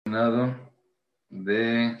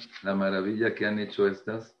De la maravilla que han hecho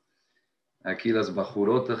estas. Aquí las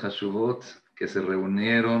Bajurot Hashuvot que se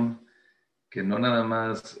reunieron, que no nada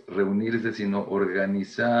más reunirse, sino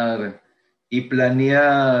organizar y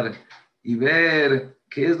planear y ver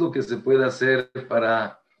qué es lo que se puede hacer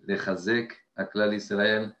para lejazek a Klal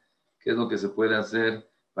Israel, qué es lo que se puede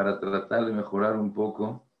hacer para tratar de mejorar un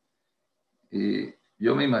poco. Y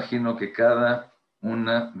yo me imagino que cada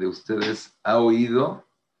una de ustedes ha oído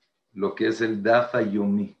lo que es el Dafa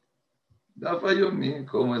Yomi. Dafa Yomi,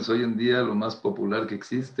 como es hoy en día lo más popular que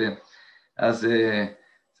existe.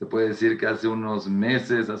 Se puede decir que hace unos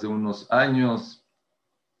meses, hace unos años,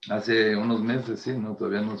 hace unos meses, sí, no,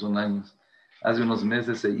 todavía no son años. Hace unos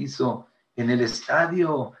meses se hizo en el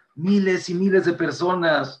estadio, miles y miles de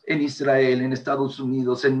personas en Israel, en Estados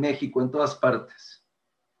Unidos, en México, en todas partes.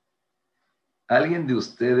 ¿Alguien de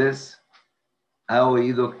ustedes ha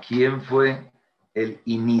oído quién fue el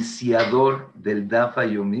iniciador del Dafa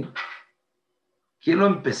Yomi? ¿Quién lo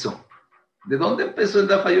empezó? ¿De dónde empezó el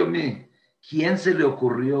Dafa Yomi? ¿Quién se le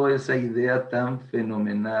ocurrió esa idea tan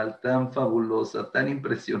fenomenal, tan fabulosa, tan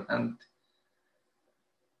impresionante?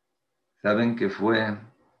 ¿Saben que fue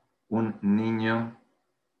un niño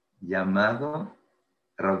llamado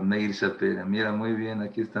Rav Meir Shapira? Mira, muy bien,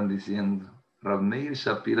 aquí están diciendo. Rav Meir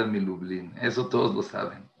Shapira Milublin. Eso todos lo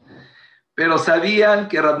saben. Pero ¿sabían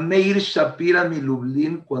que Rav Meir Shapira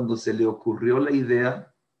Milublin, cuando se le ocurrió la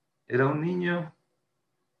idea, era un niño?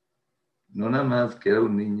 No nada más que era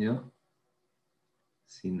un niño,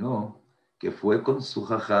 sino que fue con su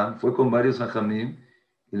jajam, fue con varios jajamim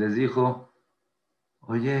y les dijo,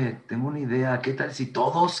 oye, tengo una idea, ¿qué tal si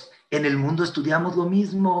todos en el mundo estudiamos lo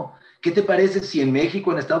mismo? ¿Qué te parece si en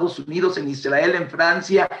México, en Estados Unidos, en Israel, en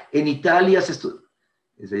Francia, en Italia se estudia?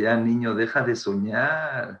 Dice, ya niño, deja de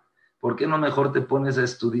soñar. ¿Por qué no mejor te pones a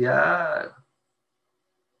estudiar?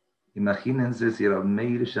 Imagínense si Rav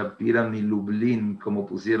Meir Shapira Milublin, como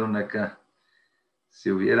pusieron acá,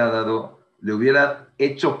 le hubiera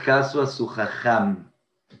hecho caso a su jajam.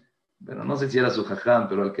 Bueno, no sé si era su jajam,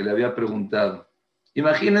 pero al que le había preguntado.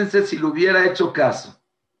 Imagínense si le hubiera hecho caso.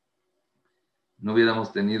 No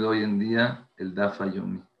hubiéramos tenido hoy en día el Dafa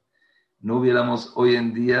Yomi. No hubiéramos hoy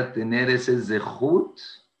en día tener ese zehut.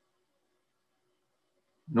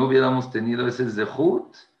 No hubiéramos tenido ese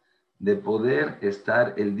zehut de poder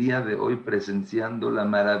estar el día de hoy presenciando la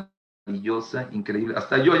maravillosa, increíble.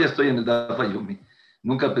 Hasta yo ya estoy en el Dafa Yomi.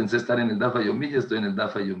 Nunca pensé estar en el Dafa Yomi, ya estoy en el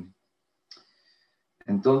Dafa Yomi.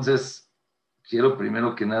 Entonces, quiero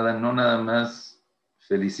primero que nada, no nada más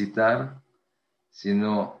felicitar,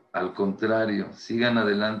 sino al contrario, sigan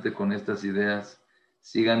adelante con estas ideas,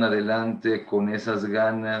 sigan adelante con esas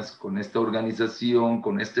ganas, con esta organización,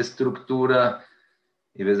 con esta estructura,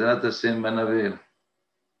 y Bezrat Hashem van a ver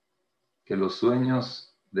que los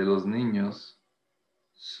sueños de los niños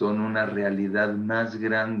son una realidad más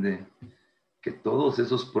grande que todos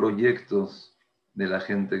esos proyectos de la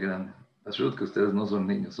gente grande. Ashut, que ustedes no son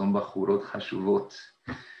niños, son Bajurot Hashuvot.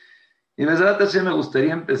 Y Bezrat Hashem me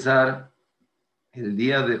gustaría empezar el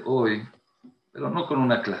día de hoy, pero no con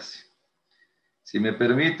una clase. Si me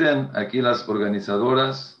permiten, aquí las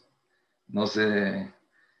organizadoras, no sé,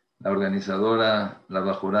 la organizadora, la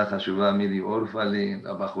Bajurá Hashuvá Midi Orfali,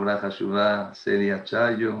 la Bajurá Hashuvá Seria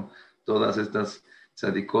Chayo, todas estas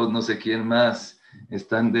tzadikot, no sé quién más,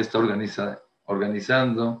 están de esta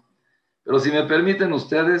organizando. Pero si me permiten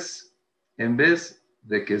ustedes, en vez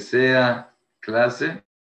de que sea clase,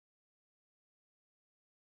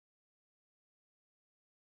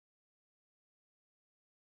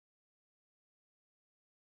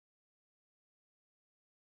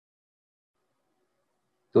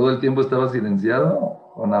 ¿todo el tiempo estaba silenciado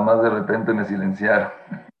o nada más de repente me silenciaron?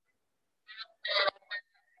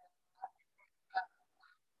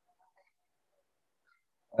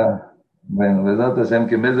 Ah, bueno, Besrat Hashem,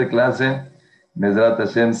 que en vez de clase, Besrat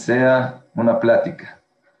Hashem sea una plática.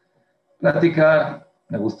 Plática,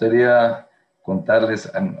 me gustaría contarles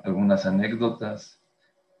algunas anécdotas,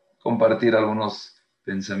 compartir algunos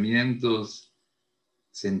pensamientos,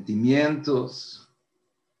 sentimientos,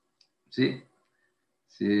 ¿sí?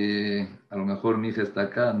 Si a lo mejor mi hija está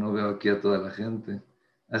acá, no veo aquí a toda la gente.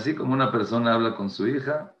 Así como una persona habla con su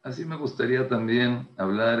hija, así me gustaría también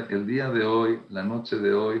hablar el día de hoy, la noche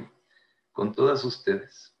de hoy, con todas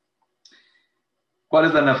ustedes. ¿Cuál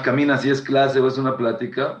es la nafkamina? Si es clase o es una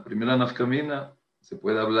plática. Primera nafkamina, se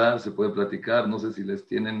puede hablar, se puede platicar. No sé si les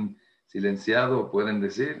tienen silenciado o pueden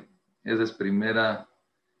decir. Esa es primera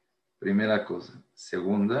cosa.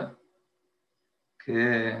 Segunda,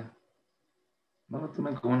 que no lo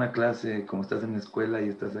tomen como una clase, como estás en la escuela y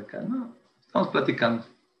estás acá. No, estamos platicando.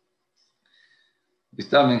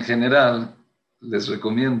 En general, les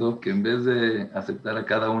recomiendo que en vez de aceptar a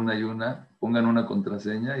cada una y una, pongan una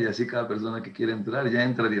contraseña y así cada persona que quiere entrar ya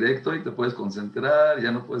entra directo y te puedes concentrar,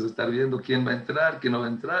 ya no puedes estar viendo quién va a entrar, quién no va a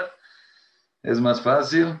entrar. Es más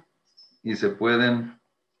fácil y se pueden,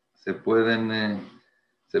 se pueden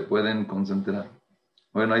concentrar.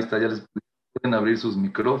 Bueno, ahí está, ya les pueden abrir sus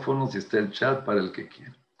micrófonos y está el chat para el que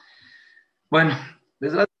quiera. Bueno,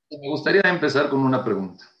 me gustaría empezar con una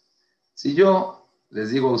pregunta. Si yo les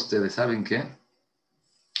digo a ustedes, ¿saben qué?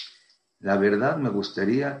 La verdad me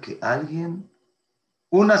gustaría que alguien,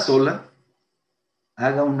 una sola,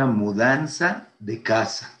 haga una mudanza de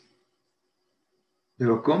casa.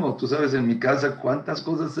 Pero ¿cómo? Tú sabes en mi casa cuántas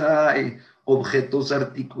cosas hay, objetos,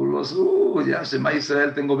 artículos. Ya, Shema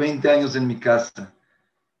Israel, tengo 20 años en mi casa.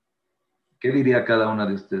 ¿Qué diría cada una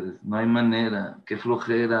de ustedes? No hay manera, qué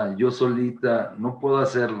flojera, yo solita, no puedo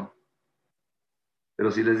hacerlo.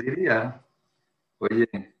 Pero si les diría, oye,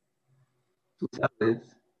 tú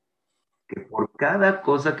sabes que por cada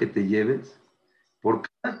cosa que te lleves, por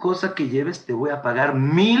cada cosa que lleves te voy a pagar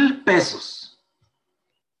 1,000 pesos.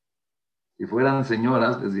 Si fueran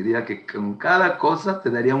señoras, les diría que con cada cosa te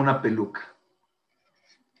daría una peluca.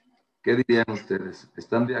 ¿Qué dirían ustedes?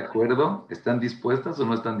 ¿Están de acuerdo? ¿Están dispuestas o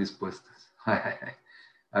no están dispuestas?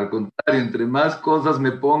 Al contrario, entre más cosas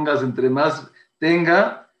me pongas, entre más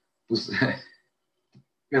tenga, pues,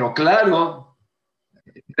 pero claro,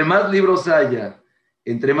 entre más libros haya,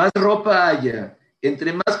 entre más ropa haya,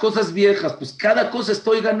 entre más cosas viejas, pues cada cosa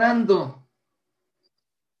estoy ganando.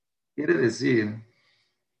 Quiere decir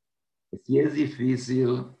que si es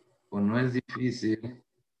difícil o no es difícil,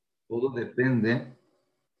 todo depende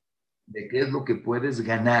de qué es lo que puedes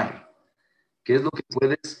ganar, qué es lo que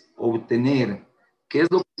puedes obtener, qué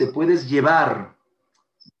es lo que te puedes llevar.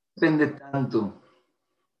 Depende tanto,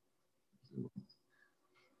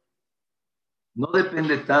 no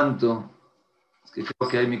depende tanto. Es que creo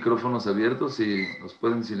que hay micrófonos abiertos y los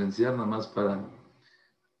pueden silenciar nada más para...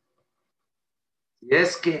 Si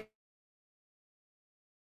es que...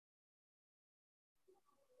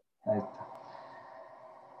 Ahí está.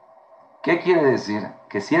 ¿Qué quiere decir?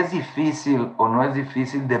 Que si es difícil o no es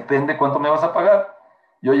difícil, depende cuánto me vas a pagar.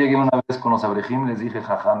 Yo llegué una vez con los abrejim, les dije,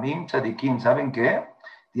 jajamim, chadikim, ¿saben qué?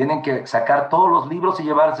 Tienen que sacar todos los libros y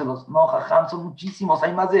llevárselos. No, jajam, son muchísimos,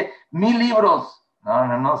 hay más de 1,000 libros.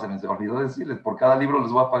 No, se me olvidó decirles, por cada libro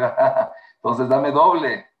les voy a pagar. Entonces dame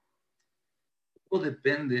doble. Todo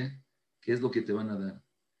depende qué es lo que te van a dar.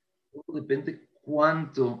 Todo depende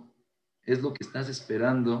cuánto es lo que estás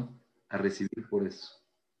esperando a recibir por eso.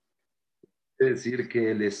 Quiere decir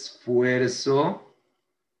que el esfuerzo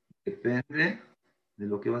depende de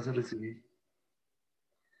lo que vas a recibir.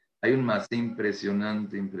 Hay un más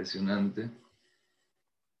impresionante, impresionante,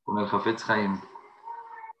 con el Jafetz Haim.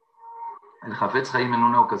 El Jafetz Haim en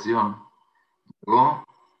una ocasión llegó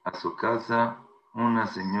a su casa una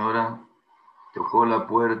señora, tocó la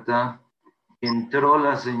puerta, entró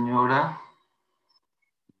la señora,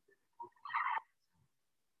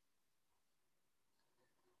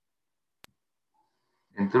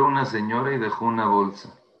 entró una señora y dejó una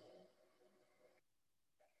bolsa.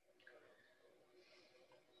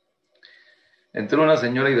 Entró una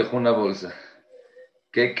señora y dejó una bolsa.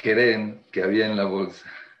 ¿Qué creen que había en la bolsa?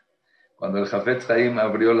 Cuando el Jafetz Haim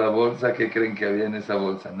abrió la bolsa, ¿qué creen que había en esa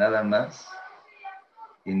bolsa? Nada más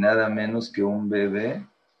y nada menos que un bebé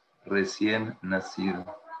recién nacido.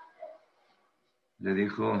 Le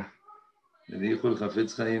dijo el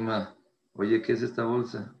Jafetz Haim, oye, ¿qué es esta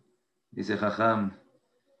bolsa? Dice, jajam,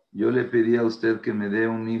 yo le pedí a usted que me dé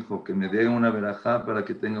un hijo, que me dé una verajá para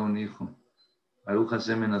que tenga un hijo. Baruch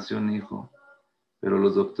Hashem me nació un hijo, pero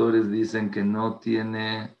los doctores dicen que no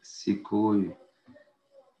tiene sikuy.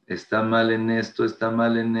 Está mal en esto, está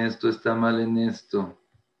mal en esto, está mal en esto.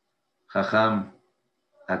 Jajam,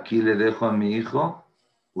 aquí le dejo a mi hijo,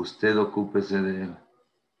 usted ocúpese de él.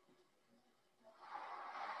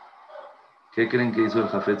 ¿Qué creen que hizo el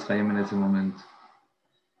Jafetz Haim en ese momento?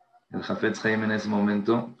 El Jafetz Haim en ese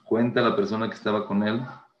momento cuenta a la persona que estaba con él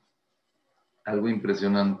algo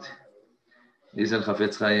impresionante. Dice el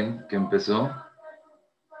Jafetz Haim que empezó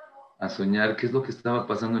a soñar qué es lo que estaba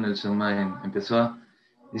pasando en el Shamaim.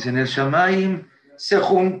 Dice, en el Shamaim se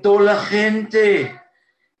juntó la gente.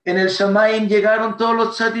 En el Shamaim llegaron todos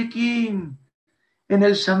los tzadikim. En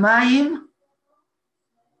el Shamaim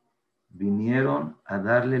vinieron a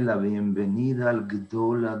darle la bienvenida al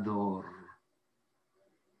Gdolador.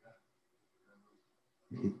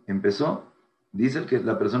 Y empezó, dice que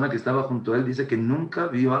la persona que estaba junto a él, dice que nunca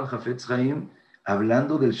vio al Jafetz Haim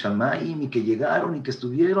hablando del Shamaim y que llegaron y que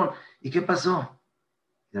estuvieron. ¿Y qué pasó?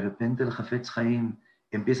 De repente el Jafetz Haim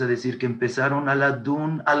empieza a decir que empezaron a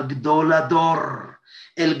ladun al Gdolador.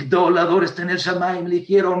 El Gdolador está en el Shamayim. Le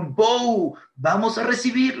dijeron, Bou, vamos a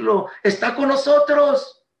recibirlo, está con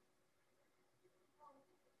nosotros.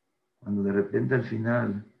 Cuando de repente al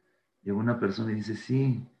final llegó una persona y dice,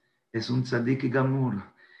 sí, es un tzadik gamur,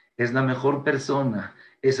 es la mejor persona,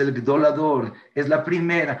 es el Gdolador, es la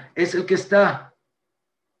primera, es el que está.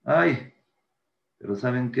 Ay, pero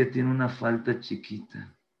 ¿saben qué? Tiene una falta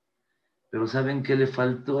chiquita. Pero ¿saben qué? Le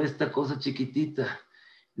faltó esta cosa chiquitita.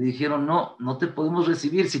 Le dijeron, no, no te podemos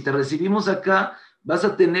recibir. Si te recibimos acá, vas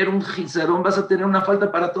a tener un jizarón, vas a tener una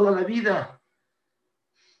falta para toda la vida.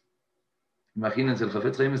 Imagínense, el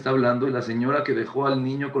Jafetz Haim está hablando y la señora que dejó al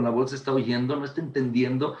niño con la bolsa está oyendo, no está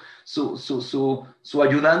entendiendo. Su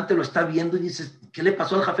ayudante lo está viendo y dice, ¿qué le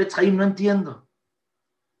pasó al Jafetz Haim? No entiendo.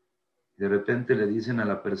 De repente le dicen a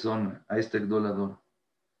la persona, a este Gdolador,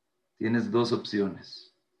 tienes dos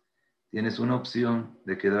opciones. Tienes una opción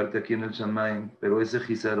de quedarte aquí en el Shamayim, pero ese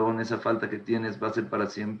jizarón, esa falta que tienes, ¿va a ser para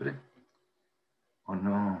siempre? ¿O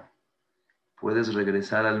no? Puedes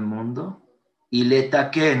regresar al mundo y le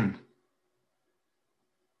taquen.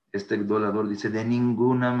 Este Gdolador dice, de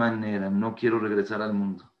ninguna manera, no quiero regresar al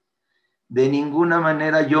mundo. De ninguna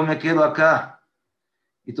manera yo me quedo acá.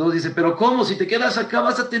 Y todos dicen, pero ¿cómo? Si te quedas acá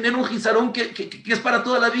vas a tener un jizarón que es para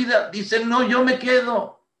toda la vida. Dice, no, yo me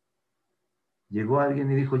quedo. Llegó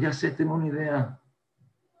alguien y dijo, ya sé, tengo una idea.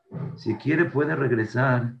 Si quiere puede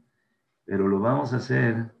regresar, pero lo vamos a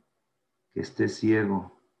hacer que esté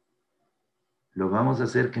ciego. Lo vamos a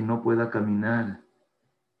hacer que no pueda caminar.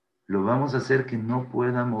 Lo vamos a hacer que no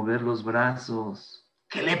pueda mover los brazos.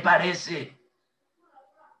 ¿Qué le parece?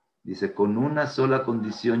 Dice, con una sola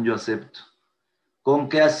condición yo acepto. Con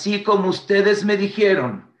que así como ustedes me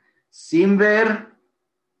dijeron, sin ver,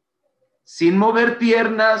 sin mover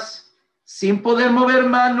piernas, sin poder mover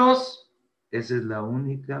manos, esa es la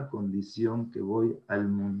única condición que voy al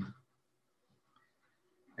mundo.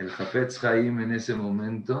 El Jafetz Haim en ese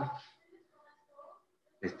momento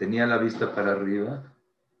tenía la vista para arriba.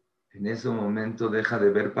 En ese momento deja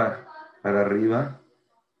de ver para arriba,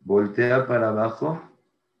 voltea para abajo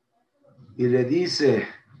y le dice,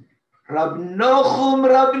 Rab Nochum,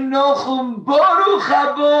 Baruch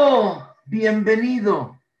habo,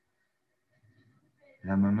 bienvenido.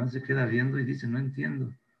 La mamá se queda viendo y dice, no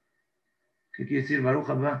entiendo. ¿Qué quiere decir Baruch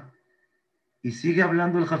habo? Y sigue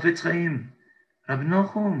hablando el Jafetz Haim. Rab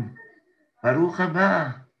Nochum, Baruch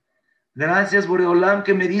habo. Gracias, Boreolam,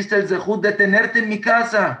 que me diste el zehut de tenerte en mi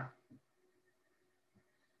casa.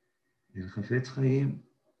 El Jafetz Haim,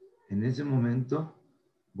 en ese momento,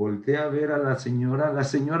 voltea a ver a la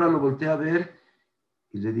señora lo voltea a ver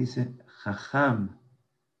y le dice, jajam,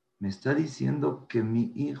 ¿me está diciendo que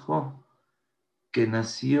mi hijo que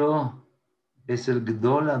nació es el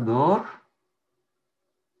Gdolador?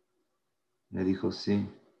 Le dijo, sí.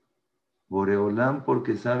 Boreolam,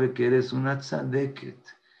 porque sabe que eres una tzadeket,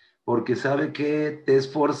 porque sabe que te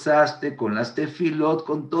esforzaste con las tefilot,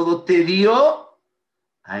 con todo, te dio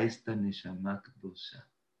a esta Neshama Kdosha.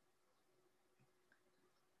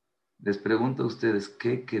 Les pregunto a ustedes,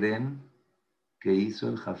 ¿qué creen que hizo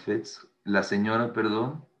el Jafetz, la señora,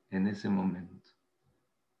 perdón, en ese momento?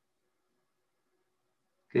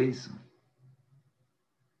 ¿Qué hizo?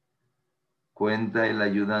 Cuenta el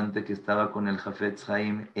ayudante que estaba con el Jafetz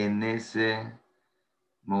Haim, en ese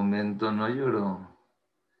momento no lloró.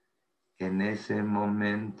 En ese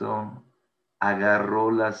momento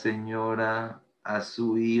agarró la señora a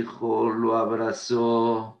su hijo, lo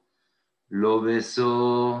abrazó, lo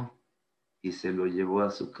besó y se lo llevó a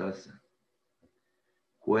su casa.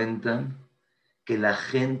 Cuentan que la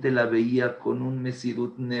gente la veía con un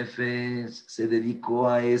Mesirut Nefesh, se dedicó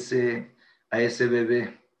a ese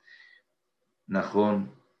bebé.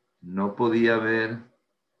 Najón no podía ver,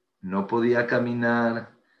 no podía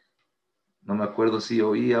caminar, no me acuerdo si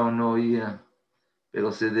oía o no oía,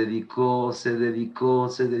 pero se dedicó.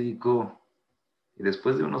 Y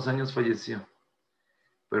después de unos años falleció.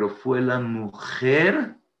 Pero fue la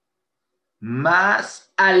mujer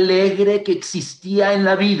más alegre que existía en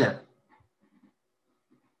la vida.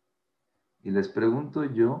 Y les pregunto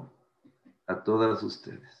yo a todas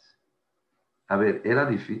ustedes. A ver,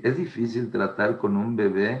 es difícil tratar con un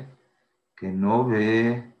bebé que no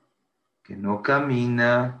ve, que no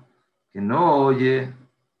camina, que no oye.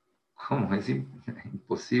 ¿Cómo? Es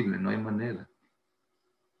imposible, no hay manera.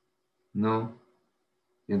 No.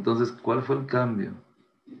 Y entonces, ¿cuál fue el cambio?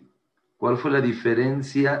 ¿Cuál fue la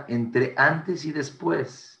diferencia entre antes y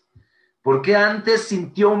después? ¿Por qué antes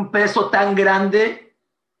sintió un peso tan grande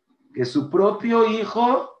que su propio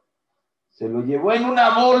hijo Se lo llevó en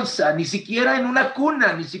una bolsa, ni siquiera en una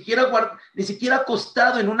cuna, ni siquiera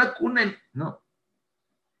acostado en una cuna. No,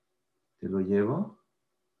 se lo llevó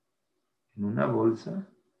en una bolsa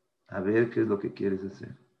a ver qué es lo que quieres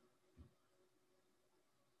hacer.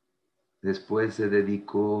 Después se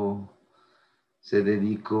dedicó, se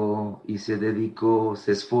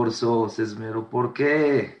esforzó, se esmeró. ¿Por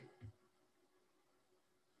qué?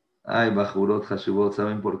 Ay, Bajurot, Hashubot,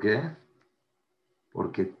 ¿saben por qué?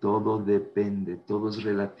 Porque todo depende, todo es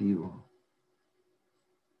relativo.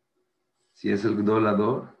 Si es el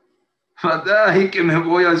Gdolador, ay, que me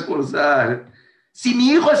voy a esforzar. Si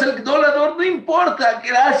mi hijo es el Gdolador, no importa.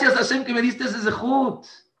 Gracias, Hashem, que me diste ese zehut.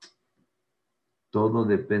 Todo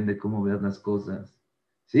depende cómo veas las cosas.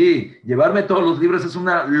 Sí, llevarme todos los libros es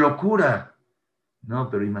una locura. No,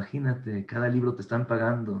 pero imagínate, cada libro te están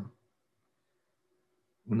pagando.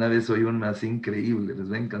 Una vez oí un más increíble, les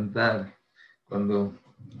va a encantar. Cuando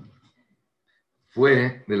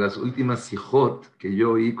fue de las últimas sijot que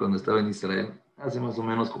yo oí cuando estaba en Israel, hace más o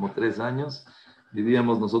menos como 3 años,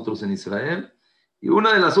 vivíamos nosotros en Israel, y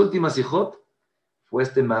una de las últimas sijot fue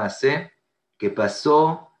este maasé que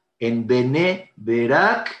pasó en Bene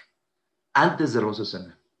Berak antes de Rosh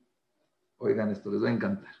Hashanah. Oigan esto, les va a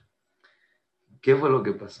encantar. ¿Qué fue lo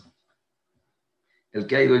que pasó? El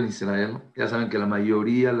que ha ido en Israel, ya saben que la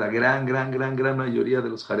mayoría, la gran mayoría de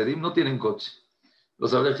los Haredim no tienen coche.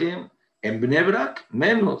 Los Abrejim, en Bnei Brak,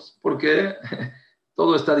 menos, porque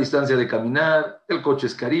todo está a distancia de caminar, el coche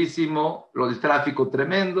es carísimo, el tráfico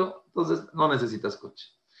tremendo, entonces no necesitas coche.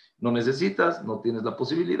 No necesitas, no tienes la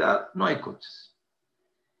posibilidad, no hay coches.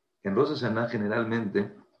 En Rosh Hashanah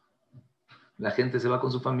generalmente la gente se va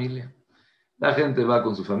con su familia. La gente va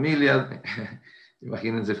con su familia,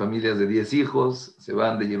 imagínense familias de 10 hijos, se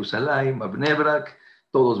van de Jerusalén a Bnei Brak,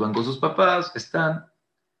 todos van con sus papás,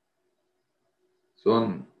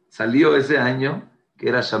 salió ese año que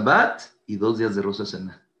era Shabbat y 2 días de Rosh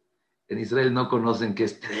Hashanah. En Israel no conocen que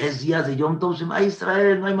es 3 días de Yom Tov Shema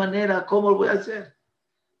Israel, no hay manera, ¿cómo lo voy a hacer?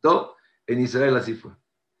 ¿No? En Israel así fue.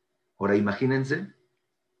 Ahora imagínense,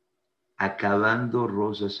 acabando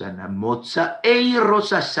Rosh Hashanah, Motzai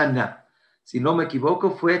Rosh Hashanah, si no me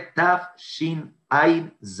equivoco, fue Tav Shin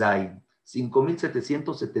Ain Zain,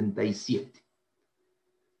 5777.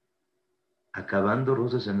 Acabando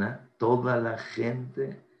Rosh Hashanah, toda la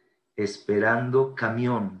gente esperando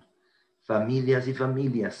camión, familias y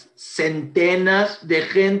familias, centenas de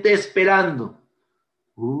gente esperando.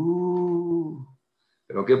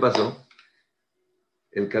 ¿Pero qué pasó?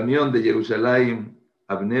 El camión de Jerusalén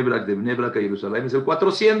a Bnei Brak, de Bnei Brak a Jerusalén es el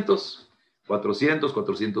 400,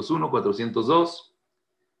 401, 402.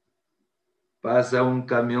 Pasa un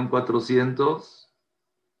camión 400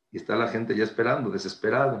 y está la gente ya esperando,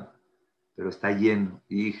 desesperada, pero está lleno,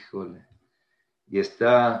 híjole. Y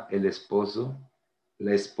está el esposo,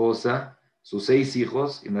 la esposa, sus 6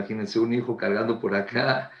 hijos, imagínense un hijo cargando por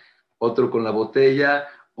acá, otro con la botella,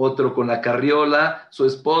 otro con la carriola, su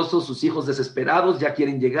esposo, sus hijos desesperados, ya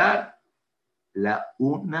quieren llegar. La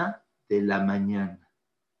 1 de la mañana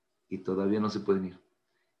y todavía no se pueden ir.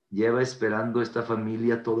 Lleva esperando esta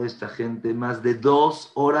familia, toda esta gente, más de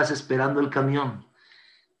 2 horas esperando el camión.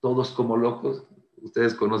 Todos como locos.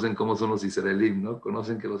 Ustedes conocen cómo son los israelíes, ¿no?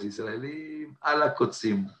 Conocen que los israelíes, a la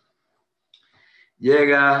kotzim.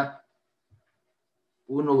 Llega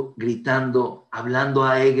uno gritando, hablando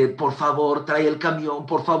a Eged, por favor, trae el camión,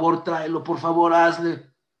 por favor, tráelo, por favor, hazle.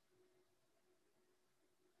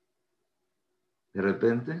 De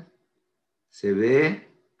repente, se ve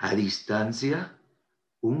a distancia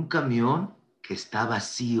un camión que está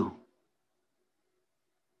vacío.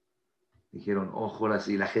 Dijeron, ojo, ahora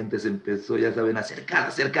sí, la gente se empezó, ya saben, a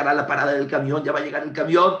acercar a la parada del camión, ya va a llegar el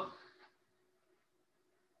camión.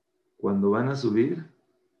 Cuando van a subir,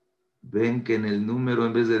 ven que en el número,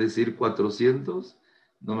 en vez de decir 400,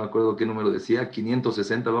 no me acuerdo qué número decía,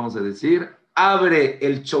 560 vamos a decir, abre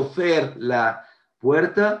el chofer la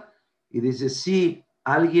puerta y dice, sí,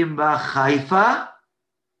 ¿alguien va a Haifa?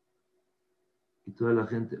 Y toda la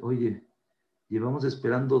gente, oye, llevamos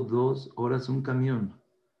esperando 2 horas un camión.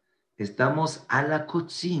 Estamos a la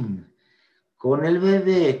kotzim, con el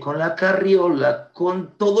bebé, con la carriola,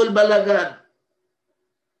 con todo el balagán.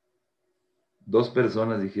 2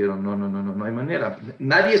 personas dijeron, no hay manera.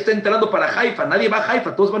 Nadie está entrando para Haifa, nadie va a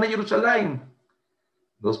Haifa, todos van a Jerusalén.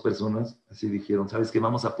 2 personas así dijeron, ¿sabes qué?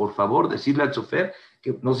 Vamos a, por favor, decirle al chofer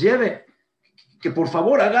que nos lleve, que por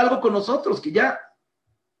favor haga algo con nosotros, que ya.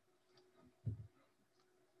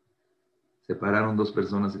 Se pararon 2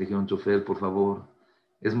 personas y dijeron, chofer, por favor,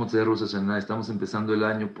 es Motzei Rosh Hashanah, estamos empezando el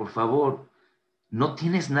año, por favor, no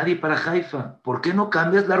tienes nadie para Haifa, ¿por qué no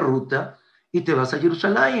cambias la ruta y te vas a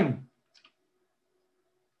Jerusalén?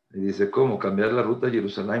 Y dice, ¿cómo? Cambiar la ruta a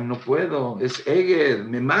Jerusalén no puedo. Es Eger,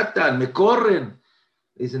 me matan, me corren.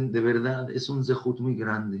 Dicen, de verdad, es un zehut muy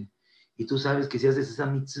grande. Y tú sabes que si haces esa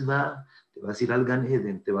mitzvah, te vas a ir al Gan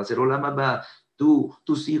Eden, te va a hacer Olam Haba. Tú,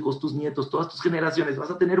 tus hijos, tus nietos, todas tus generaciones,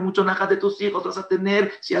 vas a tener mucho naja de tus hijos, vas a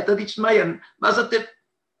tener Siata Dichmayan, vas a tener...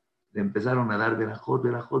 Le empezaron a dar verajot,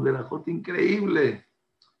 verajot, verajot, increíble.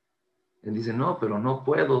 Él dice, no, pero no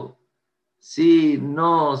puedo. Sí,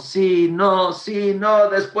 no, sí, no, sí, no.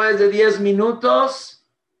 Después de 10 minutos,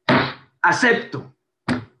 acepto.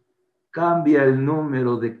 Cambia el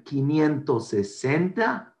número de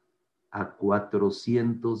 560 a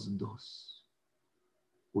 402.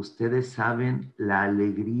 Ustedes saben la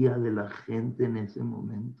alegría de la gente en ese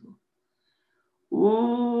momento.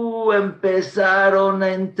 Empezaron a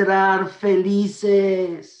entrar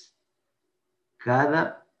felices.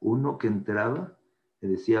 Cada uno que entraba le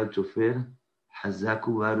decía al chofer,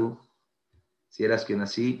 Hazaku Baruch, si eras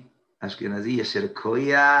Ashkenazi, Yasher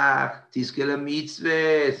Koyach, Tizke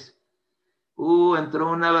mitzves.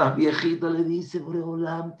 Entró una viejita, le dice,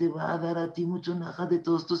 Boreolam te va a dar a ti mucho naja de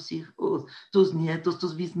todos tus hijos, tus nietos,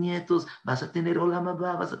 tus bisnietos, vas a tener Olam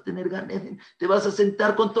Haba, vas a tener Gan Eden, te vas a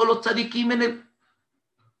sentar con todos los tzadikim en el...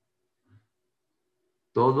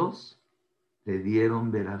 Todos le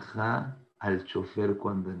dieron verajá al chofer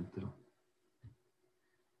cuando entró.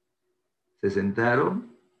 Se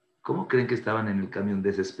sentaron. ¿Cómo creen que estaban en el camión?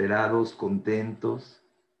 Desesperados, contentos,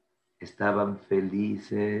 estaban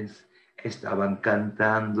felices, estaban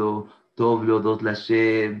cantando, Toblo dos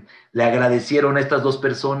Lashem, le agradecieron a estas dos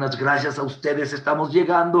personas, gracias a ustedes estamos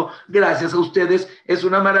llegando, gracias a ustedes, es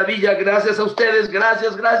una maravilla, gracias a ustedes,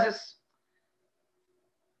 gracias, gracias.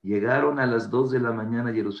 Llegaron a las 2 de la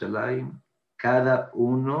mañana a Jerusalén, cada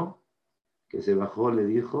uno que se bajó le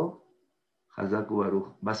dijo, Hazaku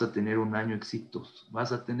Baruch, vas a tener un año exitoso,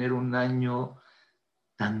 vas a tener un año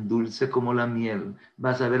tan dulce como la miel,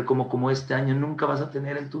 vas a ver como este año nunca vas a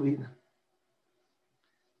tener en tu vida.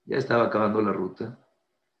 Ya estaba acabando la ruta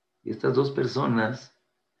y estas dos personas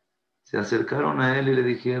se acercaron a él y le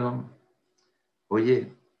dijeron,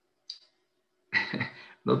 oye,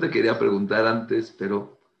 no te quería preguntar antes,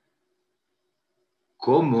 pero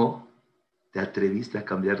 ¿cómo te atreviste a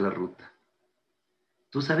cambiar la ruta?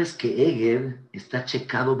 Tú sabes que Eger está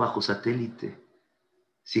checado bajo satélite.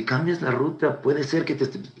 Si cambias la ruta, puede ser que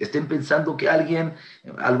te estén pensando que alguien,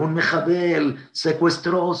 algún mejabel,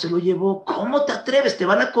 secuestró, se lo llevó. ¿Cómo te atreves? Te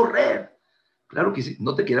van a correr. Claro que sí.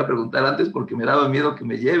 No te quería preguntar antes porque me daba miedo que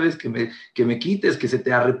me lleves, que me quites, que se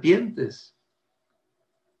te arrepientes.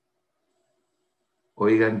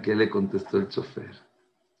 Oigan, ¿qué le contestó el chofer?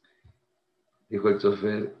 Dijo el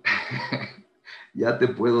chofer, ya te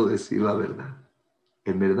puedo decir la verdad.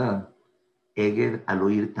 En verdad, Eger, al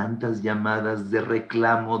oír tantas llamadas de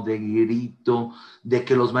reclamo, de grito, de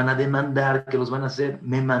que los van a demandar, que los van a hacer,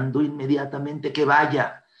 me mandó inmediatamente que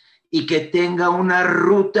vaya y que tenga una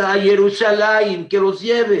ruta a Jerusalén, que los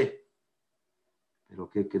lleve. ¿Pero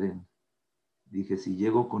qué creen? Dije, si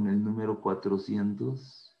llego con el número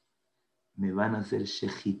 400, me van a hacer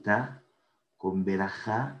shejitá con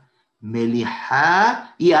berajá,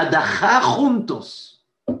 melijá y adajá juntos.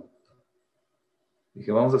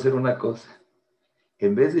 Dije, vamos a hacer una cosa.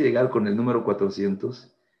 En vez de llegar con el número 400,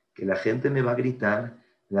 que la gente me va a gritar,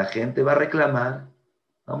 la gente va a reclamar,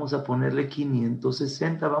 vamos a ponerle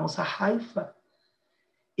 560, vamos a Haifa.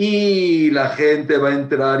 Y la gente va a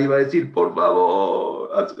entrar y va a decir, por favor,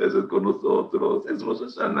 haz eso con nosotros, es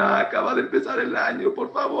Rosh Hashanah, acaba de empezar el año,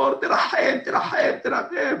 por favor, terahem, terahem,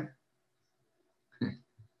 terahem.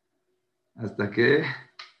 Hasta que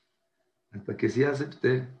sí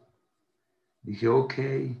acepté. Dije, ok.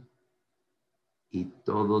 Y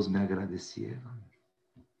todos me agradecieron.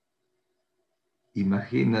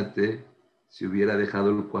 Imagínate si hubiera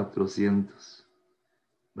dejado el 400.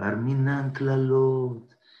 Barminan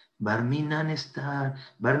Klalot, Barminan Estar,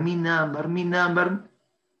 Barminan.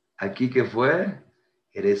 ¿Aquí qué fue?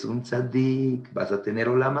 Eres un tzadik, vas a tener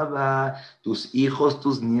Olam Haba, tus hijos,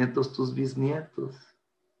 tus nietos, tus bisnietos.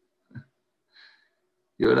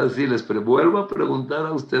 Y ahora sí, vuelvo a preguntar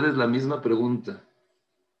a ustedes la misma pregunta.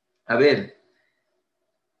 A ver,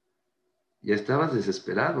 ya estabas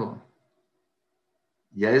desesperado.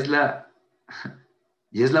 Ya es la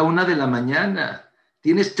 1 de la mañana.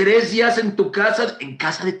 Tienes 3 días en tu casa, en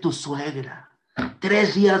casa de tu suegra.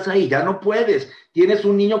 3 días ahí, ya no puedes. Tienes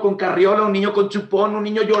un niño con carriola, un niño con chupón, un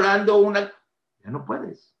niño llorando, ya no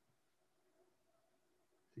puedes.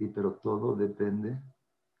 Sí, pero todo depende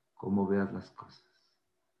cómo veas las cosas.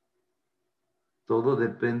 Todo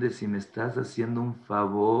depende si me estás haciendo un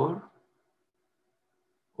favor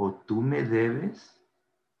o tú me debes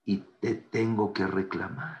y te tengo que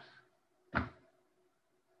reclamar.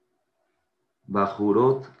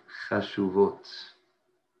 Bajurot Hashuvot.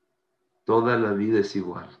 Toda la vida es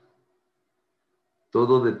igual.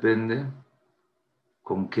 Todo depende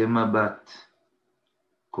con qué mabat,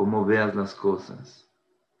 cómo veas las cosas,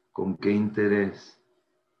 con qué interés,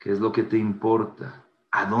 qué es lo que te importa,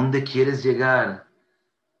 a dónde quieres llegar,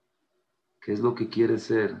 qué es lo que quieres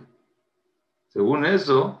ser. Según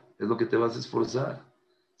eso, es lo que te vas a esforzar.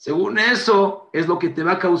 Según eso, es lo que te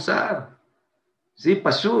va a causar. Sí,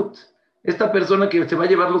 Pashut. Esta persona que te va a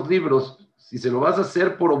llevar los libros, si se lo vas a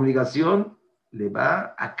hacer por obligación, le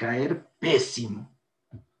va a caer pésimo.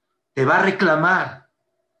 Te va a reclamar.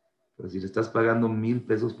 Pero si le estás pagando 1,000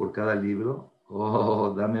 pesos por cada libro,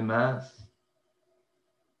 oh, dame más.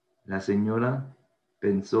 La señora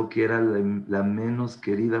pensó que era la menos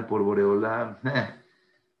querida por Boreolam.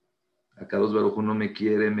 Akadosh Baruj Hu no me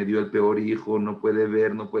quiere, me dio el peor hijo, no puede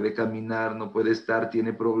ver, no puede caminar, no puede estar,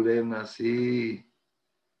 tiene problemas, sí.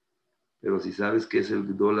 Pero si sabes que es el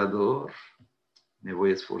Gdolador, me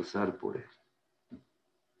voy a esforzar por él.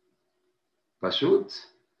 Pashut.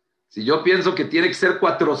 Si yo pienso que tiene que ser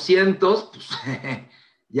 400, pues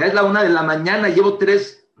ya es la 1 de la mañana, llevo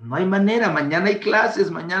 3. No hay manera, mañana hay clases,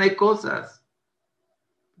 mañana hay cosas.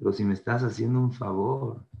 Pero si me estás haciendo un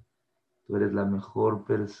favor, tú eres la mejor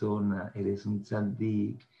persona, eres un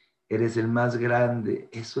tzaddik, eres el más grande,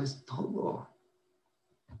 eso es todo.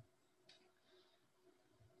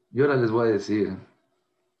 Y ahora les voy a decir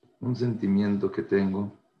un sentimiento que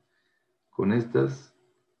tengo con estas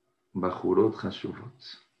Bajurot Hashuvot.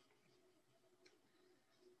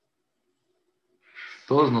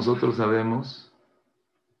 Todos nosotros sabemos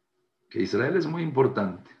que Israel es muy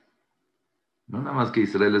importante. No nada más que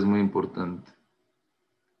Israel es muy importante.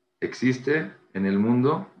 Existe en el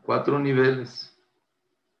mundo 4 niveles.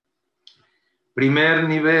 Primer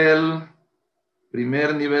nivel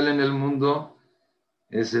en el mundo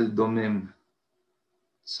es el Domem,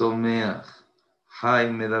 Someach,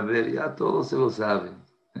 Hay, Medaber, ya todos se lo saben.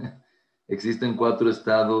 Existen 4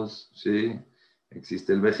 estados, ¿sí?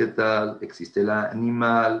 Existe el vegetal, existe el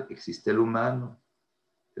animal, existe el humano.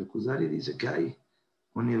 El Kuzari dice que hay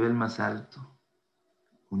un nivel más alto,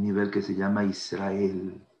 un nivel que se llama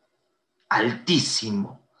Israel,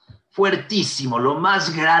 altísimo, fuertísimo, lo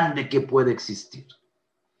más grande que puede existir.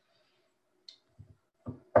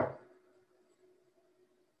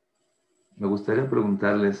 Me gustaría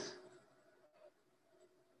preguntarles,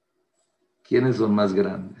 ¿quiénes son más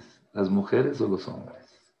grandes, las mujeres o los hombres?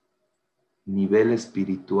 Nivel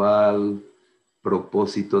espiritual,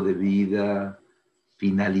 propósito de vida,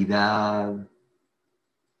 finalidad.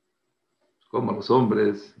 Como los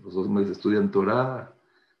hombres estudian Torah,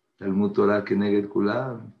 Talmud Torah Keneged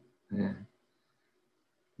Kulam.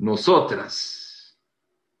 Nosotras,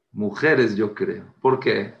 mujeres, yo creo. ¿Por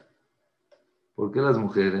qué? ¿Por qué las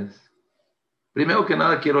mujeres? Primero que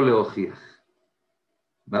nada quiero leojiar.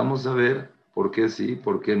 Vamos a ver por qué sí,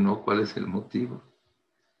 por qué no, cuál es el motivo.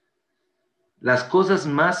 Las cosas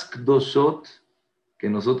más kdoshot que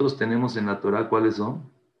nosotros tenemos en la Torah, ¿cuáles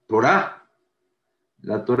son? Torah.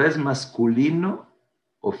 ¿La Torah es masculino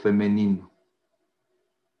o femenino?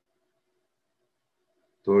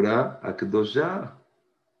 Torah akdoshá.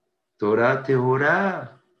 Torah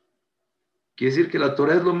teorá. Quiere decir que la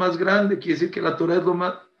Torah es lo más grande, quiere decir que la Torah es lo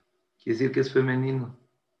más... Quiere decir que es femenino.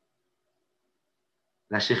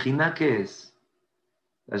 ¿La Shejina qué es?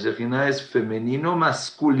 La Shejina es femenino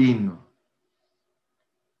masculino.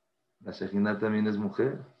 La Shejina también es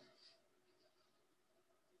mujer.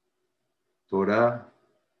 Torah,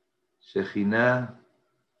 Shejina,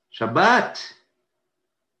 Shabbat.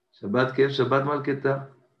 ¿Shabbat qué es? Shabbat Malketá.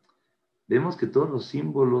 Vemos que todos los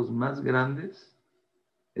símbolos más grandes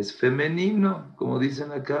es femenino, como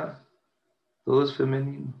dicen acá. Todo es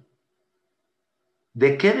femenino.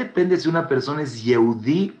 ¿De qué depende si una persona es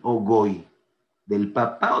Yehudí o Goy? ¿Del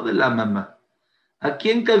papá o de la mamá? ¿A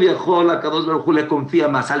quién que viajó la Kadosh Baruj Hu le confía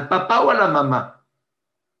más? ¿Al papá o a la mamá?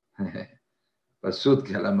 Pasut,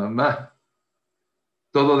 que a la mamá.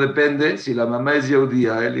 Todo depende si la mamá es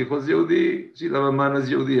Yehudía, el hijo es Yehudí. Si la mamá no es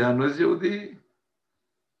Yehudía, no es Yehudí.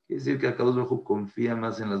 Quiere decir que a Kadosh Baruj Hu confía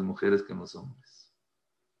más en las mujeres que en los hombres.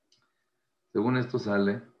 Según esto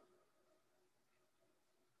sale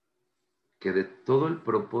que de todo el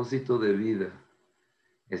propósito de vida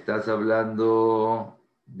estás hablando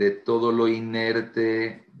de todo lo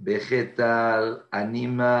inerte, vegetal,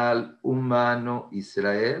 animal, humano,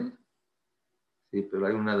 Israel. Sí, pero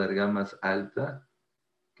hay una darga más alta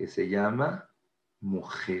que se llama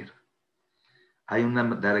mujer. Hay una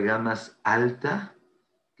darga más alta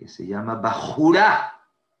que se llama bajura.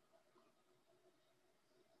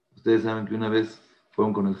 Ustedes saben que una vez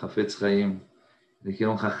fueron con el Jafetz Haim. Le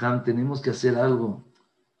dijeron, jajam, tenemos que hacer algo.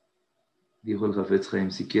 Dijo el Jafetz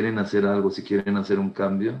Haim, si quieren hacer algo, si quieren hacer un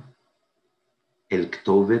cambio, el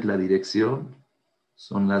Ktovet, la dirección,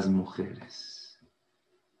 son las mujeres.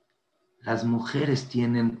 Las mujeres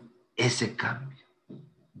tienen ese cambio.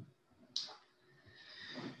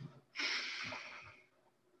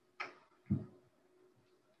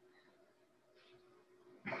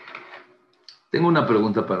 Tengo una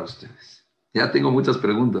pregunta para ustedes. Ya tengo muchas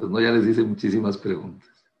preguntas, ¿no? Ya les hice muchísimas preguntas.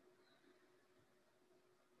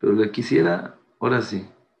 Pero le quisiera, ahora sí,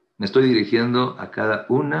 me estoy dirigiendo a cada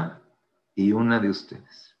una y una de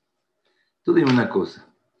ustedes. Tú dime una cosa.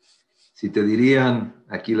 Si te dirían,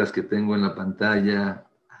 aquí las que tengo en la pantalla,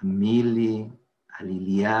 a Mili, a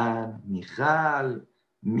Lilian, Mijal,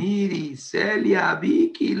 Miri, Celia,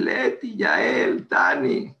 Vicky, Leti, Yael,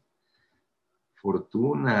 Tani,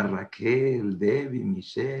 Fortuna, Raquel, Debbie,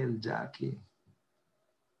 Michelle, Jackie.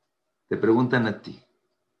 Te preguntan a ti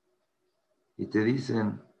y te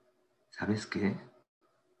dicen, ¿sabes qué?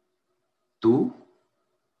 Tú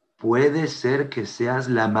puedes ser que seas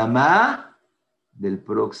la mamá del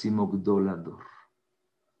próximo Gdolador.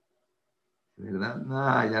 ¿Verdad?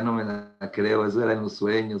 No, ya no me la creo, eso era en los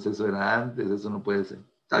sueños, eso era antes, eso no puede ser.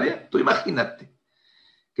 Está bien, tú imagínate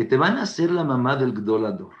que te van a hacer la mamá del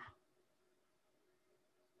Gdolador.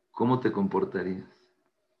 ¿Cómo te comportarías?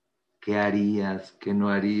 ¿Qué harías? ¿Qué no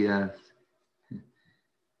harías?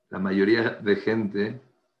 La mayoría de gente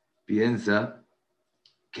piensa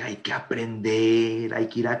que hay que aprender, hay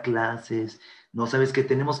que ir a clases. No sabes que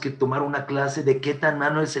tenemos que tomar una clase de qué tan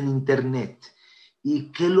malo es el internet.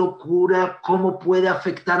 Y qué locura, cómo puede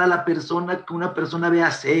afectar a la persona que una persona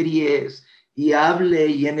vea series y hable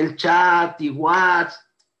y en el chat y WhatsApp.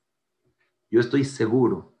 Yo estoy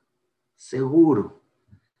seguro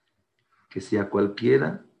que si a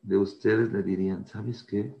cualquiera de ustedes le dirían, ¿sabes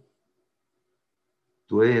qué?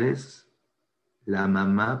 Tú eres la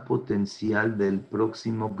mamá potencial del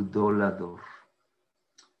próximo Gdolador.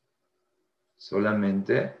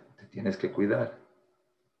 Solamente te tienes que cuidar.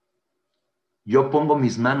 Yo pongo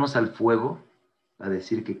mis manos al fuego a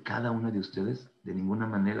decir que cada uno de ustedes, de ninguna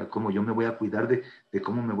manera, como yo me voy a cuidar de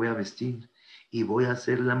cómo me voy a vestir. Y voy a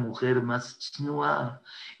ser la mujer más chnua.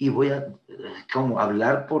 Y voy a como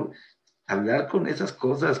hablar con esas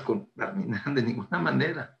cosas, de ninguna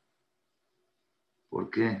manera.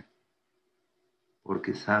 ¿Por qué?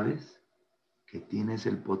 Porque sabes que tienes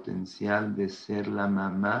el potencial de ser la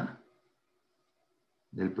mamá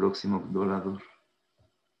del próximo dorador.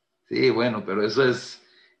 Sí, bueno, pero eso es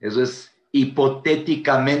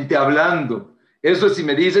hipotéticamente hablando. Eso es si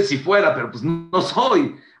me dices si fuera, pero pues no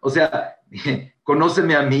soy. O sea,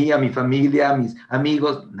 conóceme a mí, a mi familia, a mis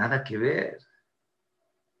amigos, nada que ver.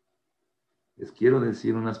 Les quiero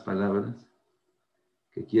decir unas palabras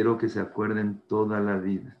que quiero que se acuerden toda la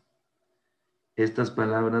vida. Estas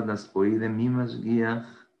palabras las oí de mi Mashgiach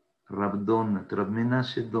Rab Donat, Rab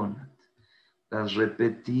Menashe Donat. Las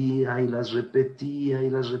repetía y las repetía y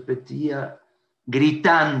las repetía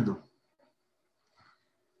gritando.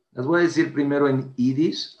 Las voy a decir primero en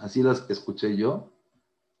Yiddish, así las escuché yo.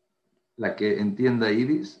 La que entienda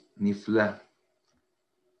Yiddish, nifla.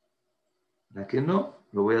 La que no,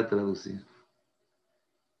 lo voy a traducir.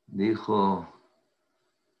 Dijo,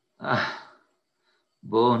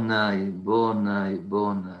 bonai, bonai,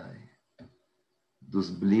 bonai.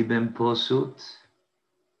 Dus blieben poshut,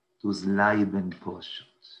 dus leiben poshut.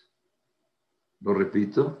 Lo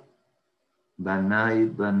repito. Banai,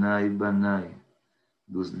 banai, banai.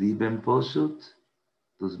 Dus lieben poshut,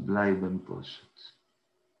 dus bleiben poshut.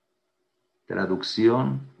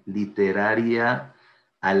 Traducción literaria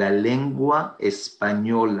a la lengua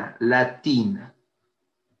española, latina.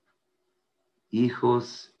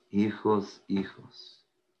 Hijos, hijos, hijos.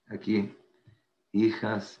 Aquí,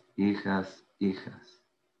 hijas, hijas, hijas.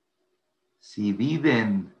 Si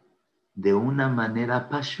viven de una manera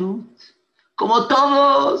pashut, como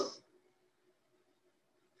todos,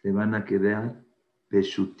 se van a quedar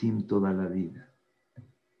peshutim toda la vida.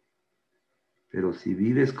 Pero si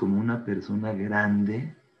vives como una persona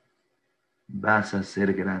grande, vas a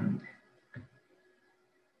ser grande.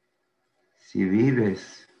 Si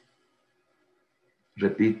vives,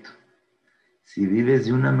 repito, si vives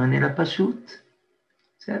de una manera pashut,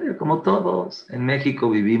 o sea, como todos, en México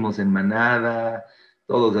vivimos en manada,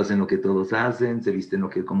 todos hacen lo que todos hacen, se visten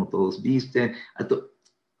como todos visten,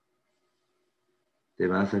 te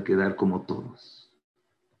vas a quedar como todos.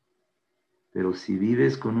 Pero si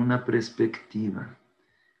vives con una perspectiva,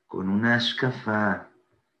 con una ashkafá,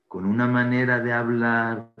 con una manera de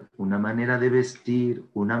hablar, una manera de vestir,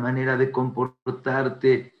 una manera de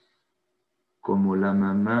comportarte como la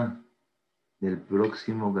mamá del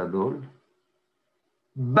próximo Gadol,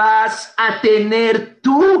 vas a tener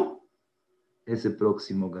tú ese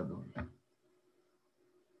próximo Gadol.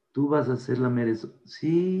 Tú vas a ser la merecedora.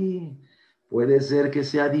 Sí, puede ser que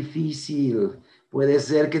sea difícil, puede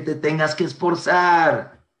ser que te tengas que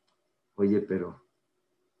esforzar. Oye, pero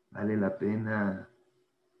vale la pena.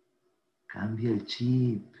 Cambia el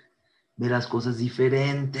chip, ve las cosas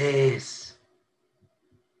diferentes.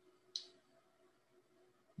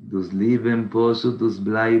 Dus Leben posut, dus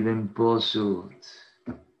bleiben posut.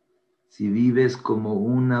 Si vives como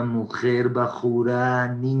una mujer bajura,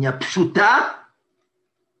 niña pshuta,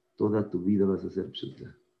 toda tu vida vas a ser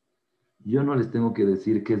pshuta. Yo no les tengo que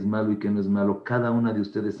decir qué es malo y qué no es malo. Cada una de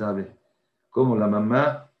ustedes sabe. Como la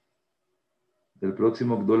mamá del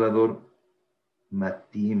próximo Gdolador,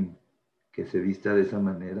 Matim, que se vista de esa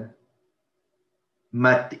manera.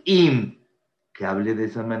 Matim, que hable de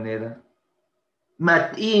esa manera.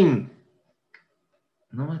 Matim.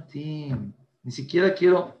 No Matim. Ni siquiera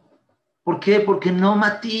quiero. ¿Por qué? Porque no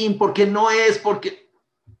Matim. Porque no es. Porque.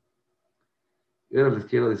 Yo ahora les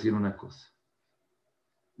quiero decir una cosa.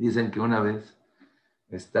 Dicen que una vez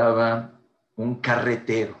estaba un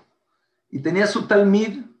carretero y tenía su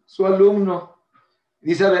talmid, su alumno.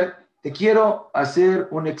 Dice, a ver, te quiero hacer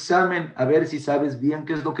un examen a ver si sabes bien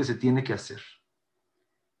qué es lo que se tiene que hacer.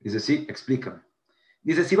 Dice, sí, explícame.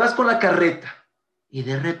 Dice, si vas con la carreta y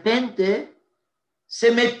de repente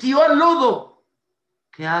se metió al lodo,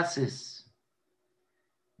 ¿qué haces?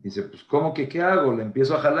 Dice, pues, ¿cómo que qué hago? Le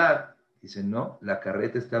empiezo a jalar. Dice, no, la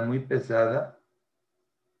carreta está muy pesada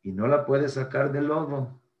y no la puedes sacar del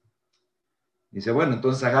lodo. Dice, bueno,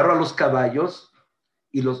 entonces agarro a los caballos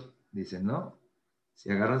y los... Dice, no, si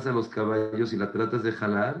agarras a los caballos y la tratas de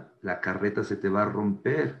jalar, la carreta se te va a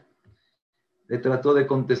romper. Le trató de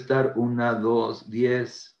contestar 1, 2,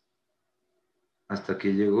 10, hasta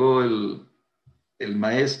que llegó el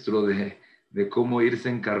maestro de cómo irse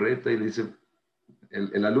en carreta y le dice,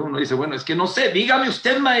 el alumno dice, bueno, es que no sé, dígame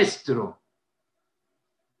usted, maestro.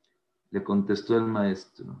 Le contestó el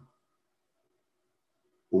maestro,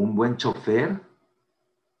 un buen chofer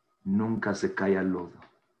nunca se cae al lodo.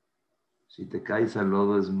 Si te caes al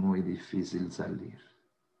lodo es muy difícil salir.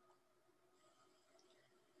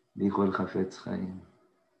 Dijo el Jafetz Haim,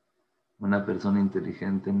 una persona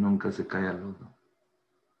inteligente nunca se cae al lodo,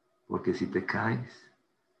 porque si te caes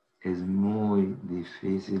es muy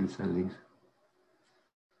difícil salir.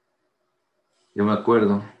 Yo me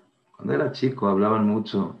acuerdo, cuando era chico hablaban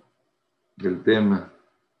mucho del tema.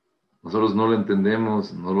 Nosotros no lo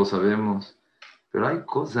entendemos, no lo sabemos, pero hay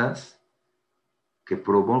cosas que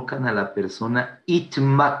provocan a la persona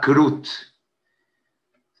itmakrut.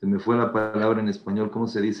 Se me fue la palabra en español, ¿cómo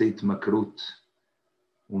se dice itmakrut?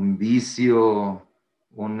 Un vicio,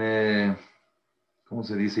 ¿cómo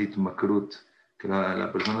se dice itmakrut? Que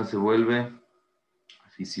la persona se vuelve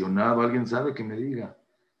aficionado, alguien sabe que me diga.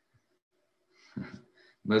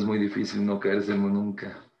 No es muy difícil no caerse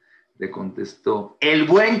nunca. Le contestó, el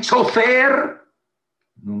buen chofer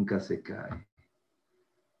nunca se cae.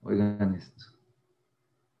 Oigan esto.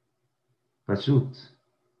 Pashut,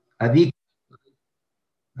 adicto.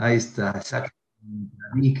 Ahí está, exacto.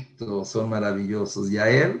 Adictos, son maravillosos. Y a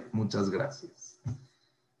él, muchas gracias.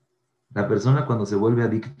 La persona cuando se vuelve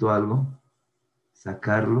adicto a algo,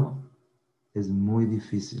 sacarlo es muy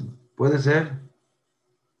difícil. Puede ser,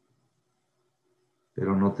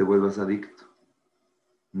 pero no te vuelvas adicto.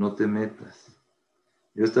 No te metas.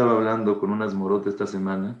 Yo estaba hablando con unas morotas esta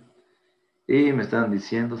semana y me estaban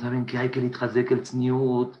diciendo, ¿saben qué? Hay que litjazek el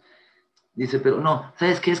tzniut. Dice, pero no,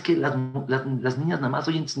 ¿sabes qué? Es que las niñas nada más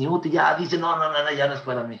oyen tzniut y ya dicen, no, ya no es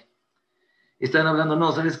para mí. Y están hablando,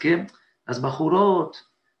 no, ¿sabes qué? Las bajurot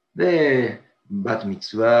de bat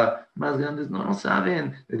mitzvah más grandes, no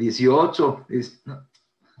saben, de 18. No.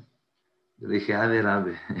 Yo le dije, a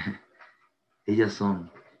ver, ellas son,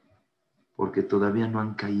 porque todavía no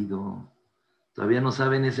han caído, todavía no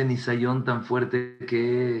saben ese nisayón tan fuerte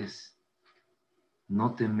que es.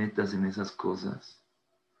 No te metas en esas cosas.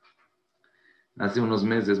 Hace unos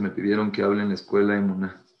meses me pidieron que hable en la escuela en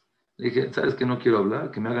una. Le dije, ¿sabes qué? No quiero hablar,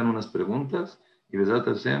 que me hagan unas preguntas y Besat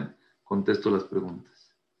Hashem, contesto las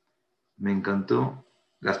preguntas. Me encantó.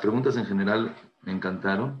 Las preguntas en general me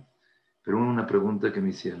encantaron, pero hubo una pregunta que me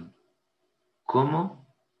hicieron. ¿Cómo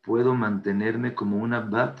puedo mantenerme como una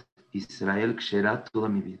Bat Israel Ksherá toda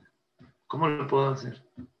mi vida? ¿Cómo lo puedo hacer?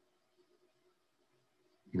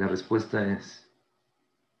 Y la respuesta es,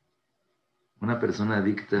 una persona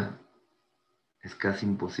adicta es casi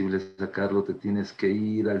imposible sacarlo. Te tienes que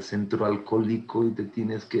ir al centro alcohólico y te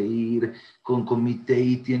tienes que ir con comité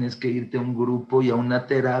y tienes que irte a un grupo y a una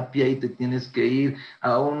terapia y te tienes que ir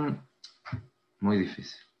a un... Muy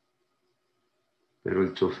difícil. Pero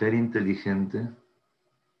el chofer inteligente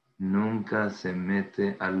nunca se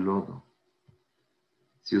mete al lodo.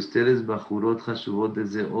 Si ustedes Bajurot Hashuvot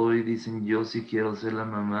desde hoy dicen yo sí quiero ser la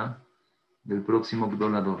mamá del próximo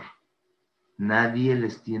Gdolador, nadie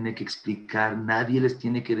les tiene que explicar, nadie les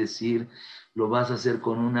tiene que decir, lo vas a hacer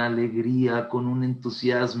con una alegría, con un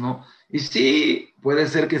entusiasmo. Y sí, puede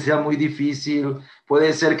ser que sea muy difícil,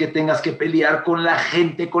 puede ser que tengas que pelear con la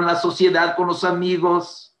gente, con la sociedad, con los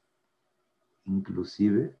amigos,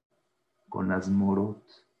 inclusive con las morot.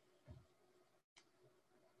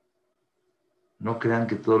 No crean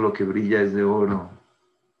que todo lo que brilla es de oro.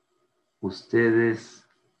 Ustedes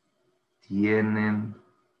tienen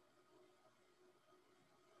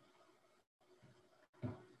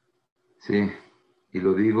sí, y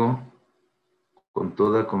lo digo con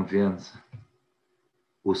toda confianza.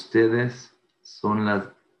 Ustedes son las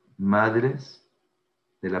madres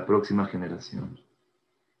de la próxima generación.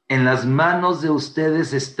 En las manos de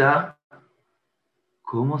ustedes está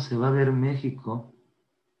cómo se va a ver México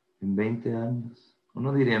en 20 años. O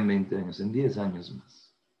no diría en 20 años, en 10 años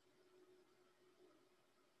más.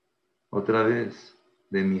 Otra vez,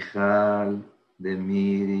 de Mijal, de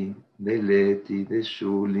Miri, de Leti, de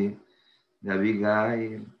Shuli, de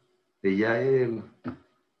Abigail, de Yael.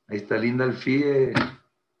 Ahí está Linda Alfie,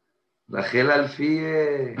 Rachel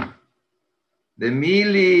Alfie, de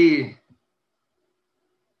Mili.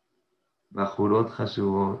 Bajurot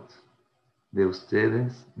Hashuvot, de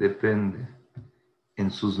ustedes depende. En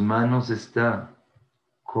sus manos está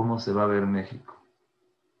cómo se va a ver México.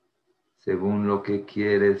 Según lo que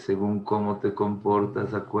quieres, según cómo te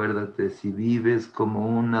comportas, acuérdate, si vives como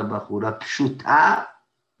una Bajura pshuta,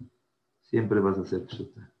 siempre vas a ser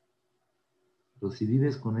pshuta. Pero si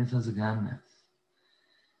vives con esas ganas,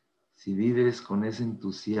 si vives con ese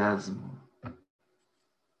entusiasmo,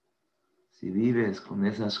 si vives con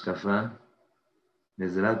esa shkafá,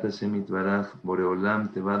 Bezrat Hashem Itbaraj,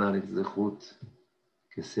 Boreolam te va a dar el zehut,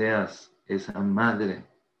 que seas esa madre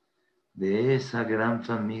de esa gran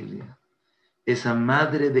familia, esa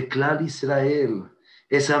madre de Klal Israel,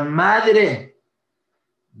 esa madre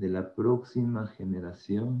de la próxima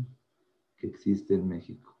generación que existe en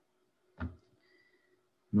México.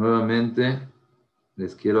 Nuevamente,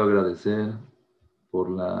 les quiero agradecer por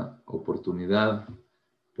la oportunidad,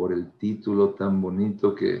 por el título tan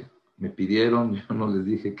bonito que me pidieron. Yo no les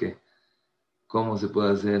dije que cómo se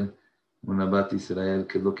puede hacer una Bat Israel,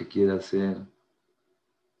 qué es lo que quiere hacer.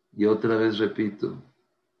 Y otra vez repito,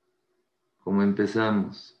 como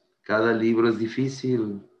empezamos, cada libro es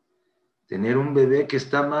difícil. Tener un bebé que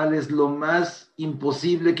está mal es lo más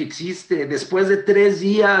imposible que existe. Después de 3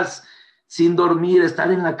 días sin dormir, estar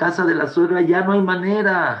en la casa de la suegra, ya no hay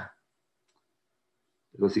manera.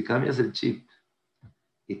 Pero si cambias el chip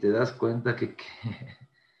y te das cuenta que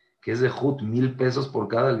es de Jut 1,000 pesos por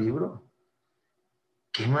cada libro,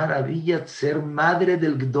 qué maravilla ser madre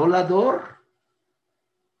del Gdolador.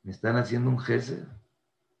 Me están haciendo un gesed.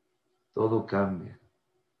 Todo cambia.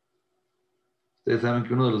 Ustedes saben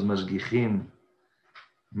que uno de los mashgichim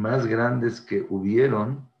más grandes que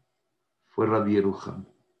hubieron fue Rabbi Yeruham.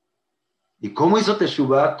 ¿Y cómo hizo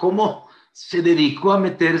Teshuvah? ¿Cómo se dedicó a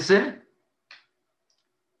meterse?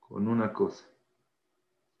 Con una cosa.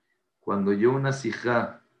 Cuando yo una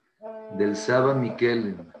sijá del Saba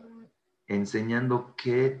Miquelem enseñando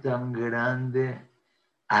qué tan grande,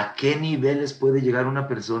 a qué niveles puede llegar una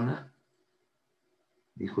persona,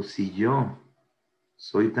 dijo, si yo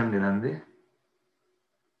soy tan grande,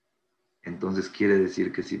 entonces quiere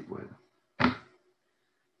decir que sí puedo.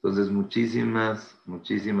 Entonces,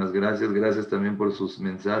 muchísimas gracias. Gracias también por sus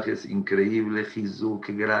mensajes. Increíble, Jizuk,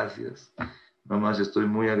 gracias. Mamás, estoy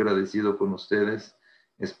muy agradecido con ustedes.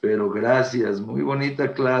 Espero, gracias. Muy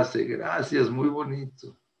bonita clase. Gracias, muy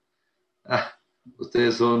bonito.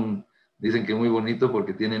 Ustedes dicen que muy bonito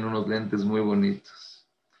porque tienen unos lentes muy bonitos.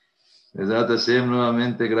 Bezrat Hashem,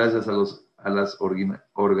 nuevamente, gracias a las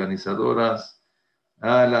organizadoras.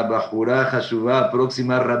 A la Bajura Hashuvá,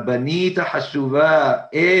 próxima Rabbanita Hashuvá,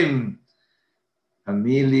 a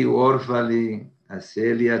Mili Orfali, a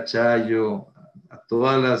Celia Chayo, a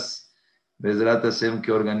todas las Bezrat Hashem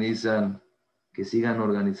que organizan, que sigan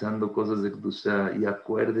organizando cosas de Kedusha, y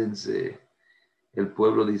acuérdense, el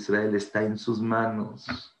pueblo de Israel está en sus manos.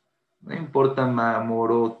 No importa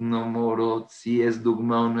morot, no morot, si es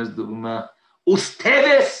dugma o no es dugma.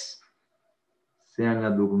 Ustedes sean la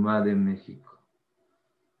dugma de México.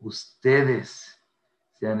 Ustedes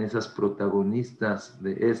sean esas protagonistas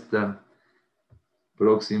de esta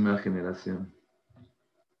próxima generación.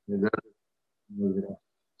 ¿Verdad? Muy gracias.